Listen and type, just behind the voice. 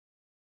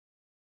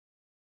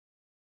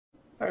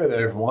Hey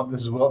there, everyone.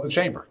 This is Will at the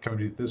Chamber, coming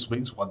to you this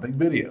week's One Thing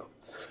video.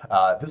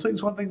 This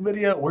week's One Thing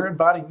video, we're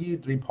inviting you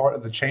to be part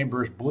of the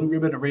Chamber's Blue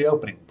Ribbon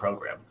Reopening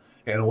Program.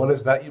 And what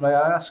is that, you may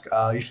ask?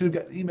 You should have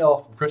got an email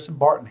from Kristen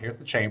Barton here at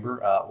the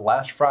Chamber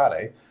last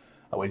Friday.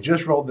 We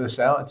just rolled this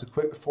out. It's a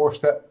quick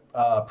four-step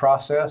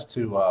process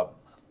to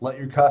let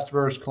your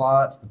customers,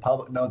 clients, the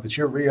public know that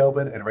you're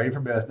reopened and ready for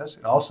business,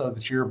 and also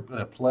that you're going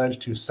to pledge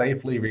to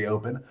safely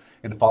reopen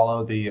and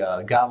follow the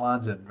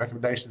guidelines and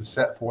recommendations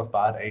set forth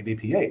by the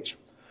ADPH.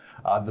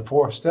 The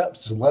four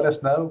steps, just let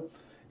us know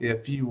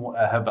if you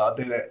have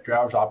updated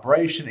driver's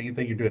operation,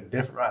 anything you're doing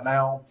different right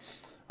now.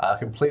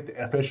 Complete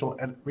the official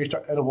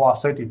ReStart Etowah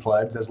safety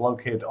pledge that's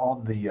located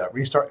on the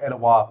ReStart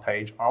Etowah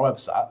page on our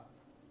website.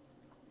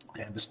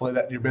 And display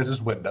that in your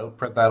business window.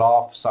 Print that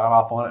off, sign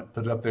off on it, and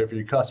put it up there for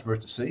your customers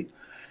to see.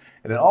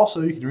 And then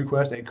also you can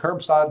request a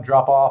curbside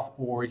drop off,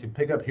 or you can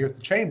pick up here at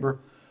the Chamber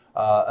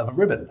of a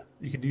ribbon.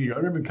 You can do your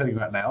own ribbon cutting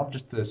right now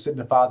just to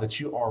signify that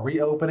you are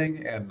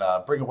reopening and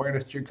bring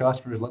awareness to your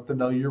customers, let them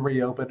know you're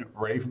reopened,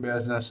 ready for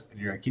business, and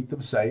you're going to keep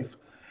them safe.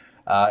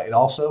 And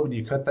also, when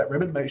you cut that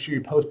ribbon, make sure you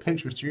post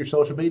pictures to your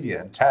social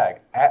media and tag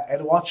at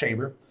Etowah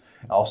Chamber.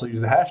 And also use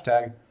the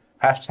hashtag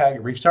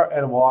ReStart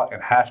Etowah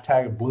and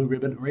hashtag Blue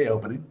Ribbon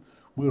Reopening.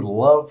 We would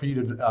love for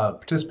you to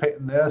participate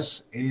in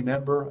this. Any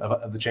member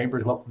of the Chamber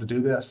is welcome to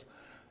do this.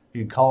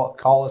 You can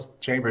call us. The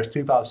Chamber is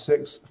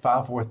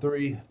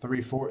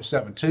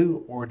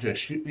 256-543-3472, or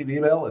just shoot me an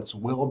email. It's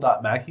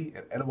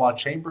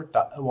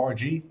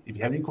will.mackey@etowahchamber.org if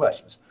you have any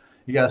questions.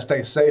 You guys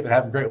stay safe and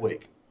have a great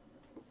week.